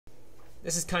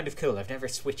This is kind of cool. I've never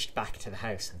switched back to the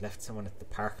house and left someone at the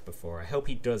park before. I hope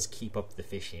he does keep up the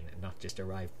fishing and not just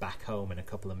arrive back home in a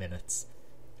couple of minutes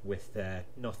with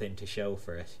nothing to show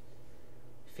for it.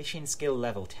 Fishing skill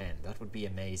level 10. That would be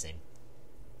amazing.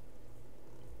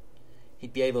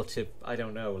 He'd be able to, I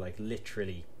don't know, like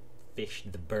literally fish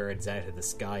the birds out of the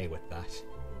sky with that.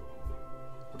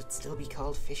 Would it still be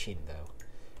called fishing though?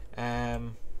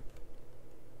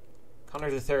 Conor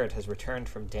III has returned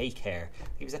from daycare.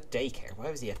 He was at daycare.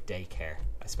 Why was he at daycare?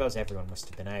 I suppose everyone must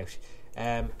have been out.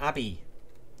 Abby,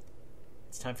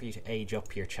 it's time for you to age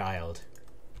up your child.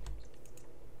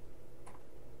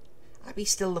 Abby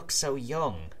still looks so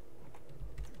young.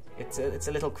 It's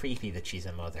a little creepy that she's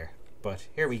a mother. But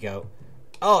here we go.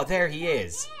 Oh, there he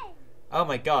is. Oh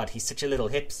my god, he's such a little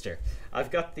hipster.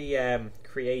 I've got the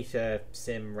create a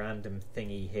sim random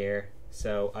thingy here.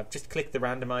 So I've just clicked the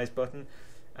randomize button.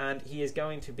 And he is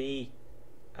going to be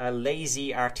a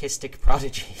lazy artistic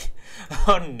prodigy.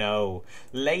 Oh no.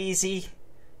 Lazy?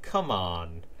 Come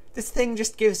on. This thing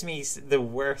just gives me the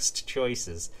worst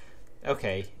choices.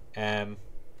 Okay.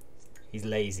 He's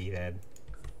lazy then.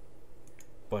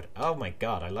 But oh my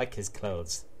god, I like his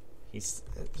clothes. He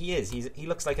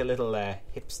looks like a little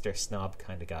hipster snob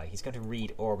kind of guy. He's going to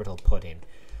read orbital pudding.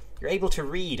 You're able to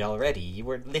read already. You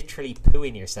were literally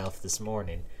pooing yourself this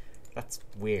morning. That's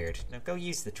weird. Now go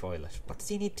use the toilet. What does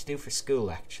he need to do for school,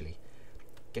 actually?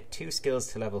 Get 2 skills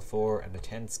to level 4 and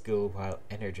attend school while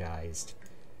energized.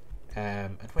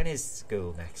 And when is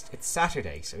school next? It's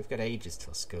Saturday, so we've got ages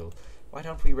till school. Why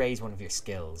don't we raise one of your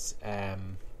skills?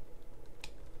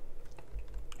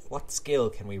 What skill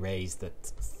can we raise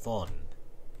that's fun?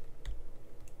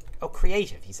 Oh,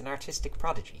 creative. He's an artistic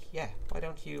prodigy. Yeah, why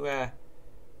don't you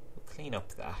clean up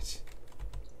that?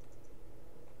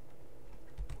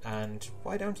 And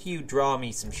why don't you draw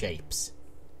me some shapes,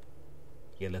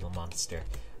 you little monster?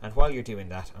 And while you're doing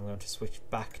that, I'm going to switch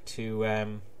back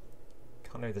to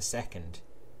Conor II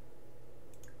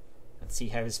and see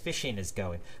how his fishing is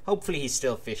going. Hopefully he's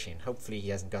still fishing. Hopefully he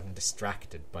hasn't gotten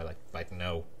distracted by, like, I don't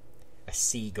know, a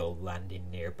seagull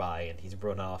landing nearby and he's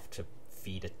run off to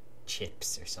feed it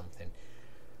chips or something.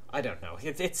 I don't know.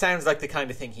 It sounds like the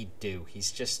kind of thing he'd do.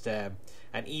 He's just an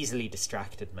easily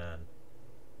distracted man.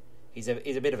 He's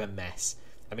a bit of a mess.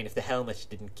 I mean, if the helmet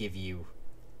didn't give you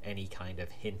any kind of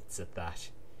hints at that.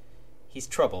 He's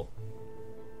trouble.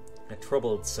 A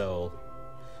troubled soul.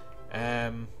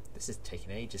 This is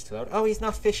taking ages to load. Oh, he's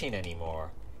not fishing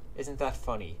anymore. Isn't that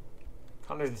funny?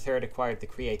 Conor III acquired the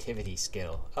creativity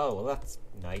skill. Oh, well that's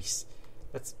nice.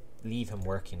 Let's leave him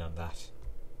working on that.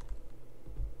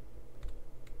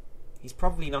 He's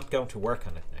probably not going to work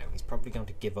on it now. He's probably going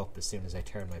to give up as soon as I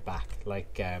turn my back.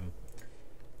 Like,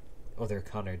 other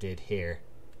Conor did here.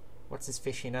 What's his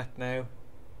fishing at now?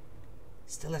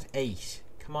 Still at 8.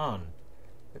 Come on.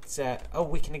 Let's oh,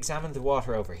 we can examine the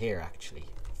water over here actually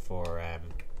for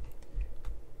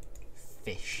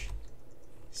fish.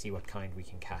 See what kind we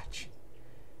can catch.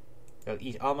 They'll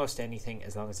eat almost anything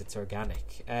as long as it's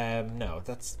organic. No,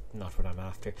 that's not what I'm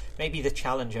after. Maybe the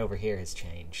challenge over here has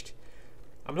changed.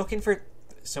 I'm looking for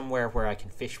somewhere where I can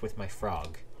fish with my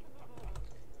frog.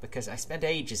 Because I spent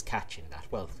ages catching that.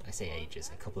 Well, I say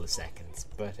ages, a couple of seconds.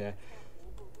 But as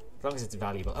long as it's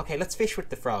valuable. Okay, let's fish with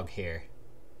the frog here.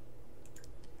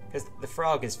 Because the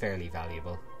frog is fairly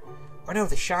valuable. Or no,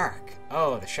 the shark.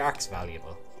 Oh, the shark's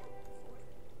valuable.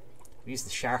 We use the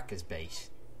shark as bait.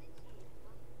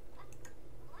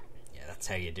 Yeah, that's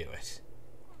how you do it.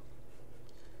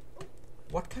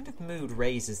 What kind of mood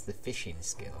raises the fishing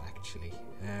skill, actually?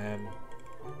 I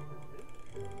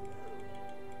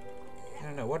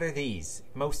don't know, what are these?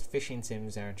 Most fishing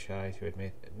sims aren't shy to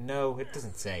admit. No, it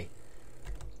doesn't say.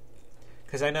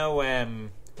 Because I know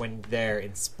when they're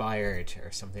inspired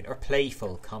or something, or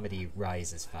playful, comedy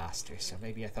rises faster. So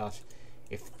maybe I thought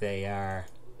if they are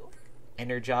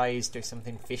energized or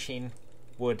something, fishing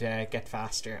would get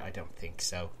faster. I don't think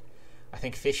so. I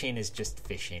think fishing is just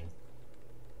fishing.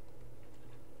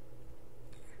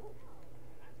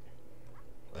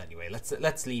 Well, anyway,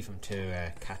 let's leave him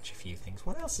to catch a few things.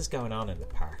 What else is going on in the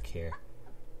park here?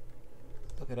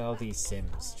 Look at all these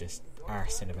sims just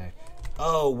arsing about.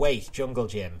 Oh, wait, jungle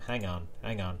gym. Hang on.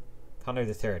 Conor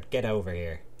III, get over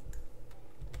here.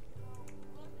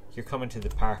 You're coming to the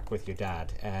park with your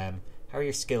dad. How are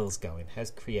your skills going?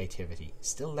 How's creativity?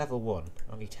 Still level 1,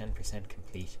 only 10%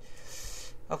 complete.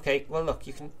 Okay, well look,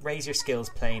 you can raise your skills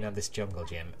playing on this jungle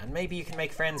gym, and maybe you can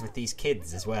make friends with these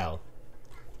kids as well.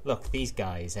 Look, these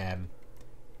guys,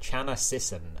 Chana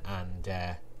Sisson and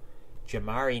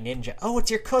Jamari Ninja. Oh, it's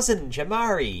your cousin,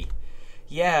 Jamari!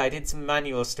 Yeah, I did some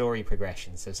manual story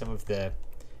progression, so some of the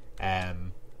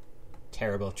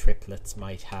terrible triplets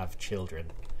might have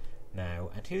children now.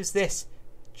 And who's this?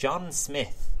 John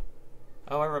Smith.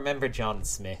 Oh, I remember John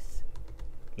Smith.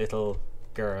 Little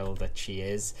girl that she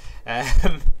is.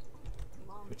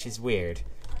 Which is weird.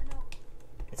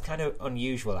 It's kind of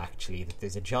unusual, actually, that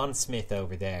there's a John Smith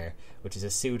over there, which is a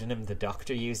pseudonym the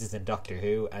Doctor uses in Doctor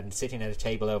Who, and sitting at a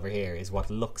table over here is what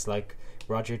looks like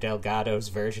Roger Delgado's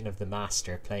version of the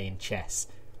Master playing chess.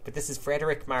 But this is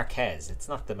Frederick Marquez, it's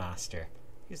not the Master.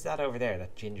 Who's that over there,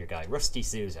 that ginger guy? Rusty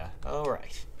Souza. Oh,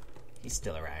 right. He's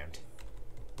still around.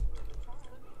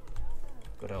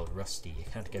 Good old Rusty, you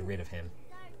can't get rid of him.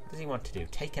 What does he want to do?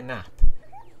 Take a nap?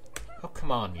 Oh,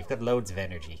 come on, you've got loads of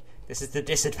energy. This is the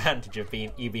disadvantage of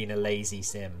you being a lazy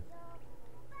sim.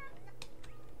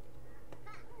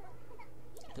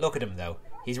 Look at him, though.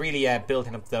 He's really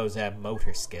building up those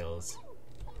motor skills.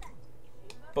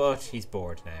 But he's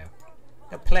bored now.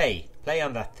 Now play. Play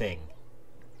on that thing.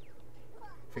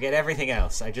 Forget everything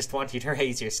else. I just want you to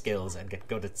raise your skills and get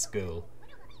good at school.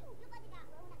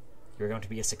 You're going to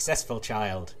be a successful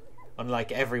child,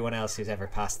 unlike everyone else who's ever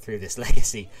passed through this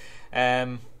legacy.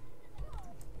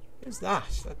 Who's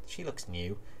that? She looks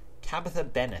new. Tabitha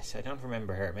Bennett. I don't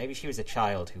remember her. Maybe she was a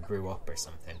child who grew up or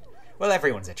something. Well,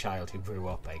 everyone's a child who grew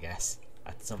up, I guess,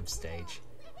 at some stage.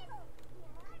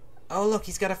 Oh, look,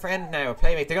 he's got a friend now, a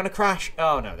playmate. They're going to crash.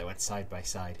 Oh, no, they went side by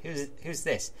side. Who's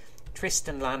this?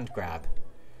 Tristan Landgrab.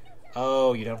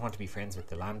 Oh, you don't want to be friends with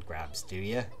the Landgrabs, do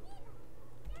you?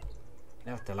 You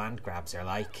know what the Landgrabs are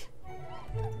like?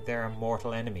 They're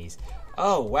mortal enemies.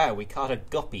 Oh, wow, we caught a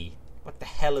guppy. What the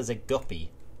hell is a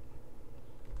guppy?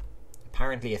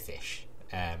 Apparently a fish.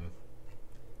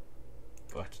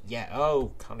 But yeah,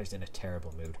 oh, Connor's in a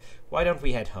terrible mood. Why don't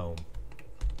we head home?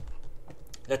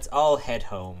 Let's all head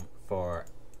home for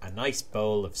a nice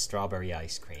bowl of strawberry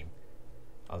ice cream.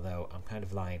 Although I'm kind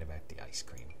of lying about the ice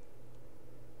cream.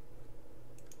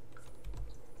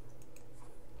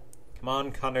 Come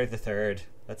on, Conor III.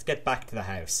 Let's get back to the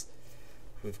house.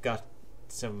 We've got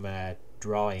some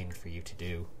drawing for you to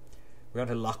do. We're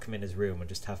going to lock him in his room and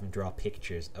just have him draw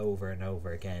pictures over and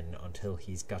over again until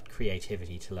he's got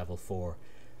creativity to level 4.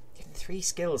 Getting 3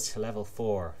 skills to level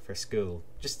 4 for school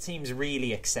just seems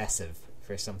really excessive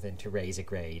for something to raise a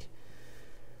grade.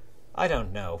 I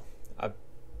don't know.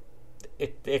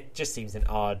 It just seems an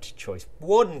odd choice.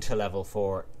 1 to level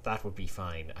 4, that would be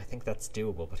fine. I think that's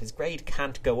doable, but his grade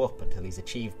can't go up until he's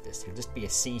achieved this. He'll just be a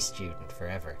C student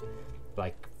forever.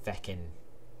 Like feckin'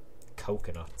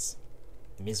 coconuts.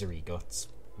 Misery guts,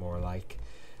 more like.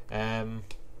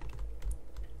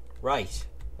 Right,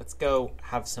 let's go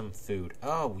have some food.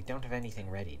 Oh, we don't have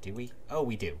anything ready, do we? Oh,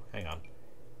 we do. Hang on.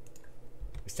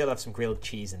 We still have some grilled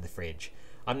cheese in the fridge.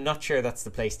 I'm not sure that's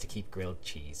the place to keep grilled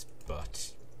cheese,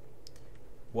 but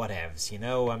whatevs, you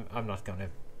know, I'm not going to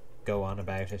go on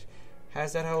about it.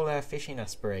 How's that whole fishing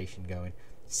aspiration going?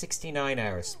 69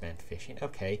 hours spent fishing.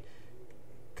 Okay.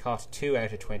 Caught 2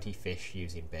 out of 20 fish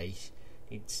using bait.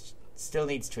 Still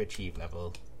needs to achieve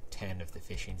level 10 of the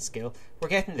fishing skill. We're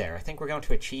getting there. I think we're going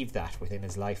to achieve that within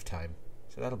his lifetime.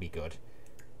 So that'll be good.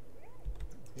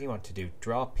 What do you want to do?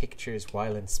 Draw pictures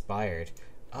while inspired.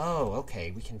 Oh,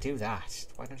 okay, we can do that.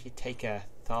 Why don't you take a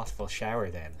thoughtful shower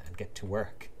then and get to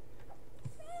work?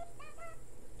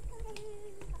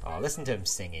 Oh, listen to him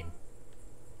singing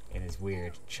in his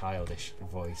weird, childish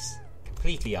voice.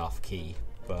 Completely off key,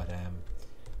 but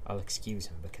I'll excuse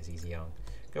him because he's young.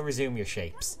 Go resume your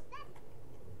shapes.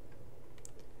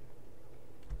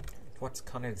 What's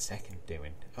Conor II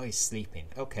doing? Oh, he's sleeping.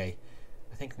 Okay.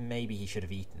 I think maybe he should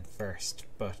have eaten first,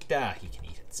 but he can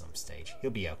eat at some stage. He'll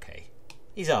be okay.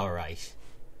 He's alright.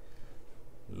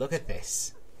 Look at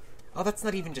this. Oh, that's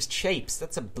not even just shapes.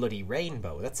 That's a bloody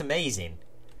rainbow. That's amazing.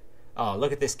 Oh,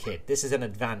 look at this kid. This is an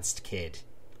advanced kid.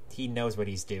 He knows what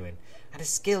he's doing. And his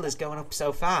skill is going up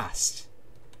so fast.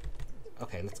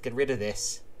 Okay, let's get rid of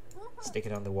this. Stick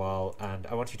it on the wall, and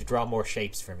I want you to draw more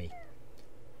shapes for me.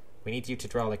 We need you to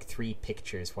draw like 3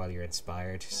 pictures while you're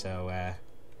inspired, so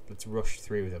let's rush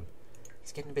through them.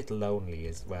 He's getting a bit lonely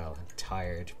as well and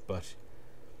tired, but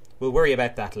we'll worry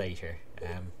about that later.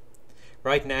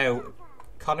 Right now,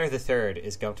 Conor III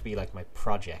is going to be like my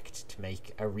project to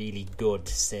make a really good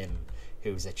sim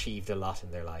who's achieved a lot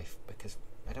in their life, because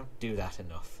I don't do that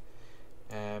enough.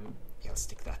 I'll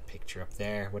stick that picture up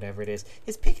there, whatever it is.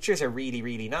 His pictures are really,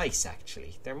 really nice,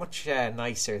 actually. They're much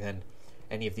nicer than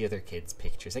any of the other kids'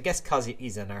 pictures. I guess because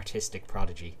he's an artistic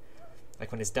prodigy.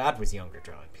 Like when his dad was younger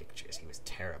drawing pictures, he was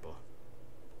terrible.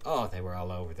 Oh, they were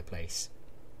all over the place.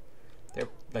 They're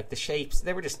like the shapes,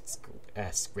 they were just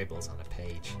scribbles on a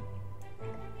page.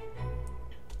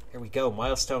 Here we go,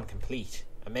 milestone complete.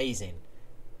 Amazing.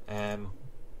 Hang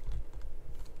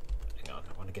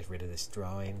want to get rid of this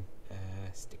drawing.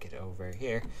 Stick it over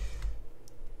here.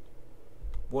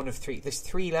 1 of 3. There's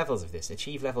 3 levels of this.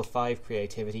 Achieve level 5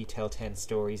 creativity, tell 10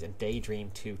 stories, and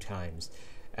daydream 2 times.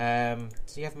 Do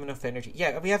you have enough energy?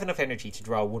 Yeah, we have enough energy to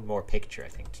draw 1 more picture, I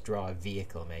think. To draw a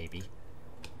vehicle, maybe.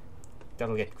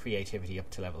 That'll get creativity up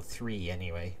to level 3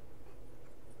 anyway.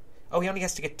 Oh, he only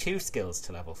has to get 2 skills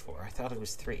to level 4. I thought it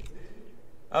was 3.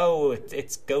 Oh,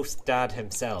 it's Ghost Dad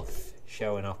himself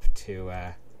showing up to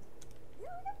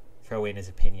throw in his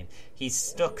opinion. He's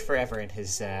stuck forever in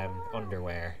his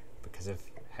underwear because of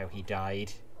how he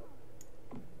died,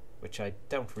 which I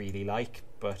don't really like,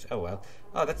 but oh well.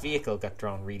 Oh, that vehicle got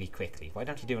drawn really quickly. Why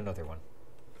don't you do another one?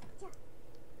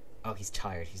 Oh, he's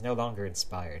tired. He's no longer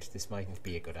inspired. This mightn't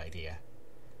be a good idea.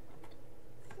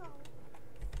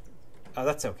 Oh,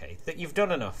 that's okay. You've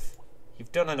done enough.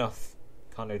 You've done enough,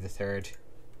 Conor III.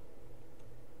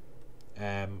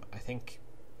 I think...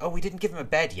 Oh, we didn't give him a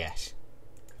bed yet.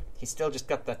 He's still just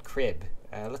got that crib.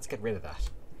 Let's get rid of that.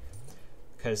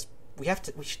 Because we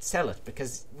should sell it,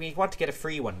 because we want to get a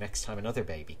free one next time another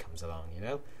baby comes along, you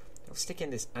know? I'll stick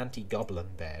in this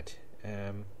anti-goblin bed.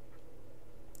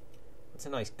 It's a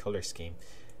nice colour scheme.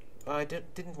 I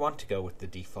didn't want to go with the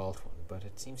default one, but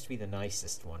it seems to be the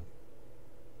nicest one.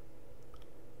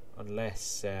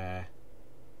 Unless,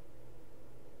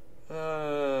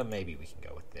 maybe we can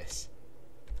go with this.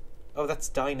 Oh, that's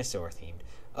dinosaur themed.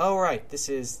 Oh, right, this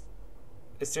is...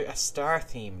 Is there a star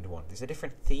themed one? There's a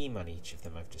different theme on each of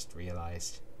them, I've just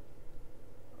realised.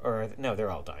 Or, no,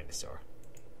 they're all dinosaur.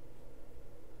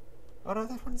 Oh no,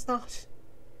 that one's not.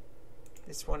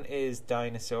 This one is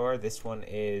dinosaur, this one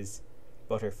is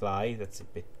butterfly, that's a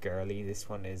bit girly. This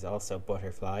one is also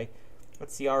butterfly.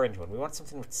 What's the orange one? We want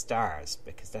something with stars,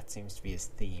 because that seems to be his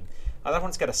theme. Oh, that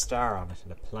one's got a star on it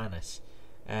and a planet.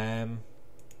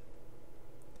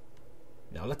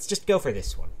 No, let's just go for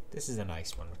this one. This is a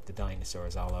nice one with the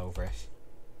dinosaurs all over it.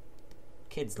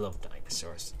 Kids love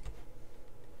dinosaurs.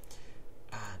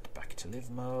 And back to live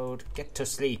mode. Get to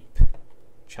sleep,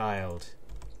 child.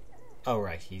 Oh,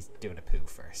 right, he's doing a poo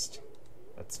first.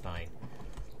 That's fine.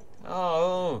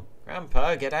 Oh,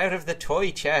 Grandpa, get out of the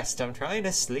toy chest. I'm trying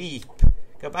to sleep.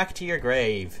 Go back to your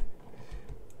grave.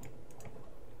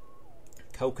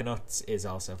 Coconuts is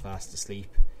also fast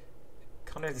asleep.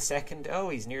 Conor II, oh,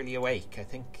 he's nearly awake. I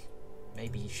think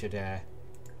maybe he should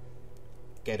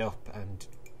get up and,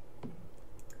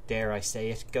 dare I say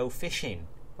it, go fishing.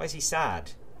 Why is he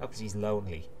sad? Oh, because he's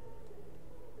lonely.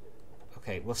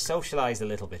 Okay, we'll socialise a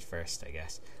little bit first, I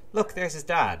guess. Look, there's his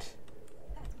dad.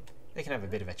 They can have a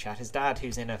bit of a chat. His dad,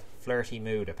 who's in a flirty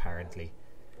mood, apparently.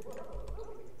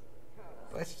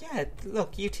 But yeah,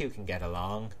 look, you two can get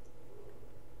along.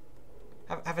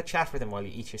 Have a chat with him while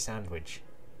you eat your sandwich.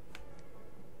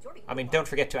 I mean, don't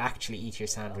forget to actually eat your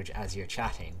sandwich as you're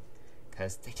chatting,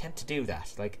 because they tend to do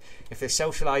that. Like, if they're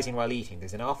socialising while eating,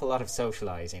 there's an awful lot of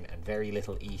socialising and very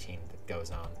little eating that goes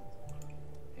on.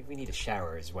 Maybe we need a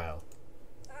shower as well.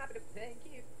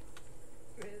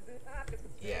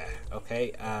 Yeah,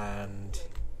 okay, and...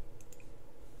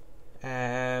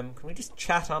 can we just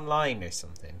chat online or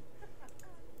something?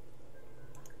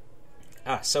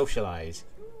 Ah, socialise.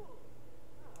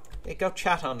 Yeah, go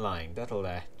chat online. That'll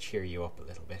cheer you up a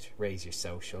little bit. Raise your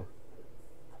social.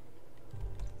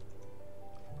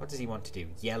 What does he want to do?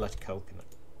 Yell at Coconut.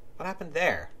 What happened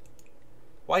there?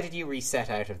 Why did you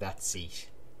reset out of that seat?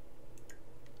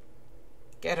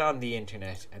 Get on the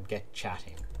internet and get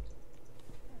chatting.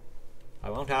 I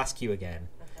won't ask you again.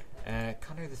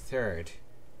 Conor III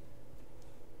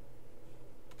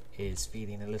is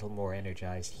feeling a little more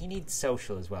energized. He needs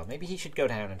social as well. Maybe he should go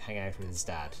down and hang out with his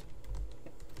dad.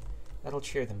 That'll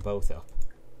cheer them both up.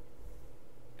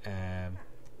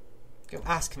 Go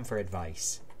ask him for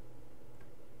advice.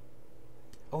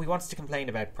 Oh, he wants to complain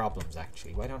about problems,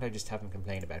 actually. Why don't I just have him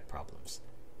complain about problems?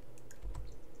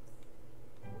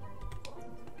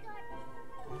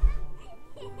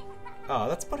 Oh,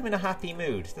 let's put him in a happy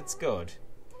mood. That's good.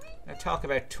 Now talk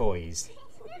about toys.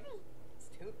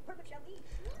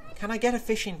 Can I get a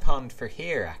fishing pond for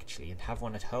here, actually, and have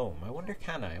one at home? I wonder,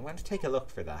 can I? I want to take a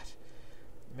look for that.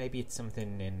 Maybe it's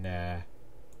something in... it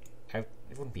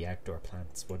wouldn't be outdoor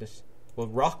plants, would it? Well,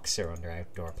 rocks are under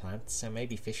outdoor plants, so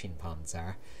maybe fishing ponds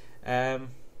are.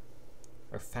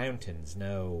 Or fountains,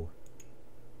 no.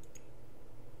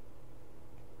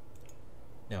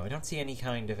 No, I don't see any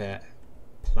kind of a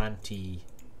planty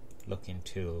looking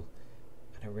tool.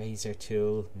 An eraser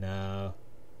tool, no.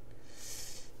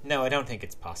 No, I don't think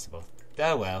it's possible.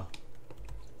 Oh well.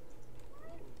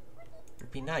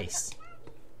 It'd be nice.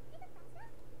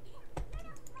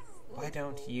 Why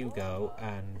don't you go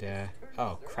and...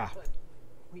 oh, crap.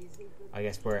 I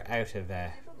guess we're out of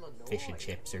fish and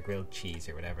chips or grilled cheese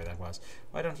or whatever that was.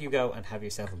 Why don't you go and have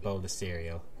yourself a bowl of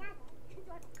cereal?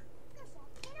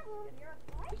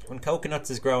 When Coconuts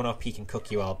is grown up, he can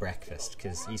cook you all breakfast,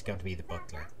 because he's going to be the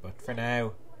butler. But for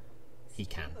now, he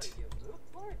can't.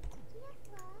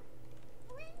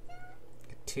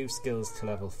 Get 2 skills to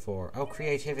level 4. Oh,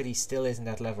 creativity still isn't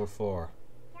at level 4.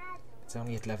 It's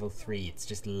only at level 3. It's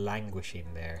just languishing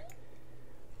there.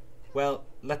 Well,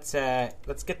 let's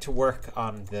get to work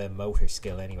on the motor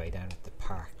skill anyway down at the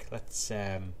park. Let's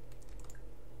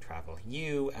travel.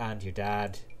 You and your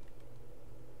dad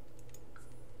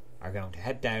are going to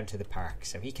head down to the park,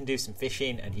 so he can do some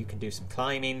fishing and you can do some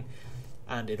climbing,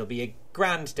 and it'll be a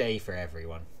grand day for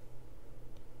everyone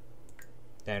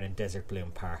down in Desert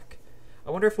Bloom Park. I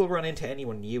wonder if we'll run into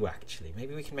anyone new, actually.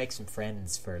 Maybe we can make some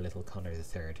friends for little Conor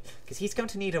III, because he's going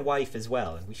to need a wife as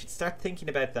well, and we should start thinking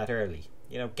about that early.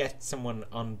 You know, get someone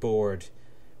on board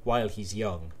while he's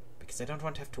young, because I don't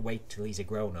want to have to wait till he's a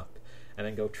grown-up and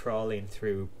then go trawling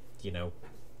through, you know,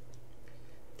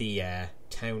 the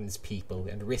townspeople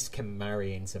and risk him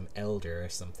marrying some elder or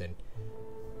something,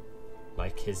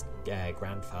 like his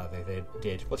grandfather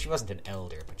did. Well, she wasn't an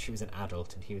elder, but she was an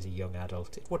adult and he was a young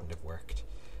adult. It wouldn't have worked.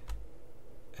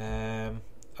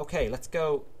 Okay, let's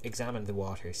go examine the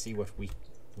water, see what we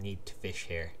need to fish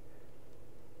here.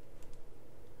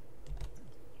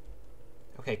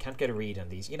 Okay, can't get a read on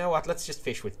these. You know what, let's just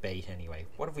fish with bait anyway.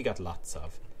 What have we got lots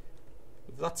of?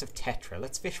 We've lots of tetra.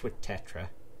 Let's fish with tetra.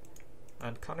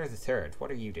 And Conor III,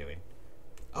 what are you doing?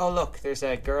 Oh look, there's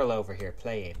a girl over here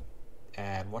playing.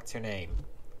 What's her name?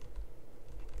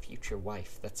 Future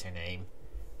wife, that's her name.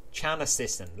 Channa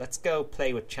Sisson. Let's go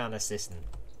play with Channa Sisson.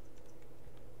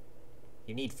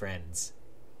 You need friends.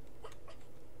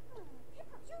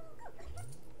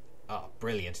 Oh,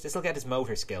 brilliant. This will get his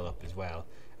motor skill up as well.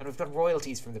 And we've got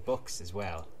royalties from the books as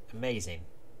well. Amazing.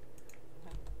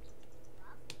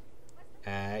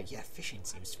 Yeah, fishing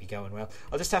seems to be going well.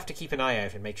 I'll just have to keep an eye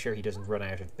out and make sure he doesn't run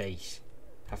out of bait.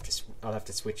 I'll have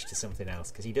to switch to something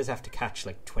else, because he does have to catch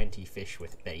like 20 fish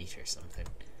with bait or something.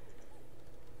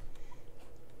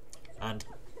 And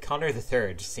Conor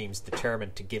III seems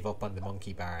determined to give up on the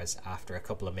monkey bars after a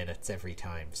couple of minutes every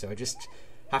time. So I just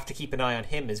have to keep an eye on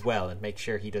him as well and make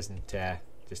sure he doesn't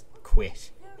just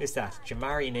quit. Who's that?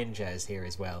 Jamari Ninja is here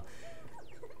as well.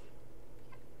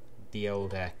 The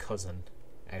old cousin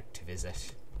out to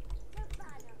visit.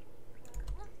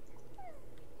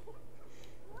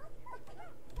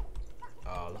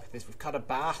 Oh, look at this. We've caught a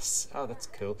bass. Oh, that's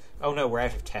cool. Oh, no, we're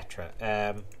out of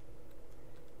tetra.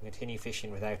 Continue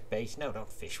fishing without bait. No,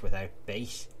 don't fish without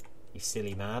bait, you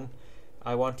silly man.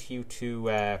 I want you to...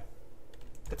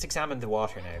 let's examine the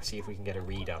water now, see if we can get a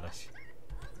read on it.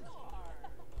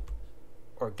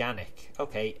 Organic.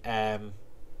 Okay,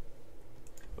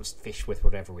 we'll just fish with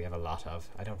whatever we have a lot of.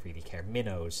 I don't really care.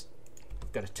 Minnows.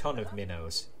 We've got a ton of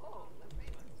minnows.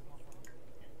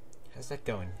 How's that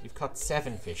going? You've caught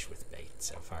 7 fish with bait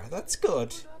so far. That's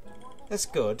good. That's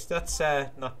good. That's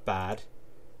not bad.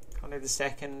 Conor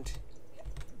II.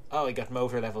 Oh, he got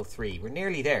motor level 3. We're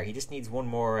nearly there. He just needs one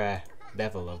more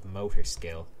level of motor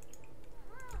skill.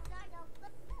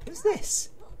 Who's this?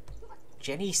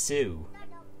 Jenny Sue.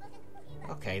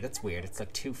 Okay, that's weird. It's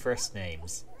like 2 first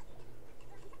names.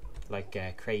 Like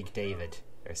Craig David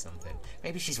or something.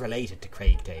 Maybe she's related to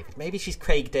Craig David. Maybe she's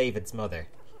Craig David's mother.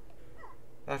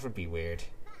 That would be weird.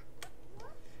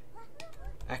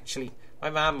 Actually, my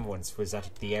mum once was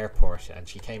at the airport and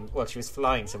she came... Well, she was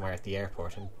flying somewhere at the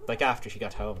airport, and like after she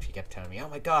got home she kept telling me, oh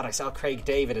my god, I saw Craig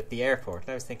David at the airport.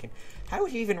 And I was thinking, how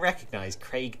would you even recognise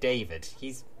Craig David?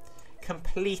 He's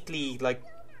completely like...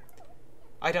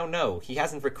 I don't know. He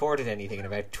hasn't recorded anything in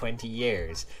about 20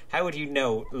 years. How would you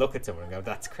know, look at someone and go,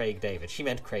 that's Craig David? She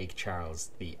meant Craig Charles,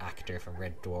 the actor from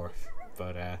Red Dwarf.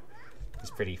 But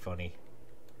it's pretty funny.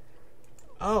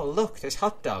 Oh, look, there's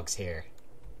hot dogs here.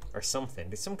 Or something.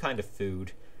 There's some kind of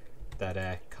food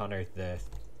that Conor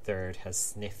III has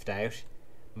sniffed out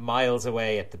miles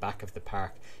away at the back of the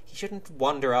park. He shouldn't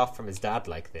wander off from his dad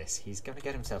like this. He's going to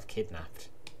get himself kidnapped.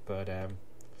 But,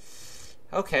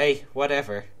 okay,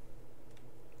 whatever.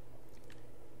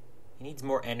 He needs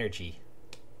more energy.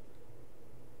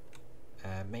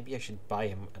 Maybe I should buy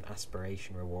him an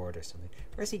aspiration reward or something.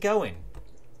 Where's he going?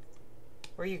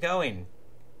 Where are you going?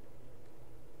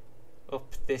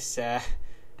 Up this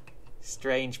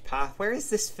strange path. Where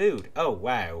is this food? Oh,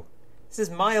 wow. This is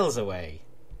miles away.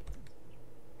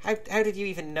 How did you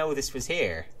even know this was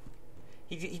here?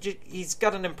 He's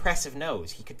got an impressive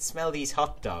nose. He could smell these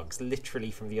hot dogs literally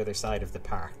from the other side of the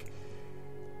park.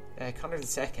 Conor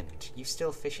II, you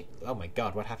still fishing? Oh my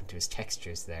god, what happened to his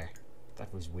textures there?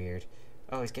 That was weird.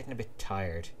 Oh, he's getting a bit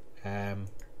tired.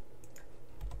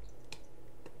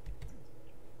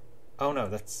 Oh no,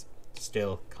 that's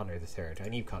still Conor III. I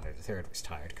knew Conor III was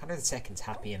tired. Conor II's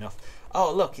happy enough.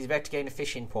 Oh look, he's about to gain a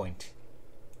fishing point.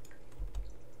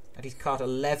 And he's caught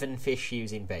 11 fish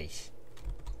using bait.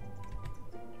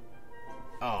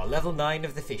 Oh, level 9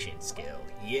 of the fishing skill.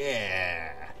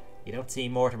 Yeah! You don't see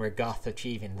Mortimer Goth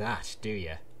achieving that, do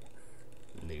you?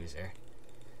 Loser.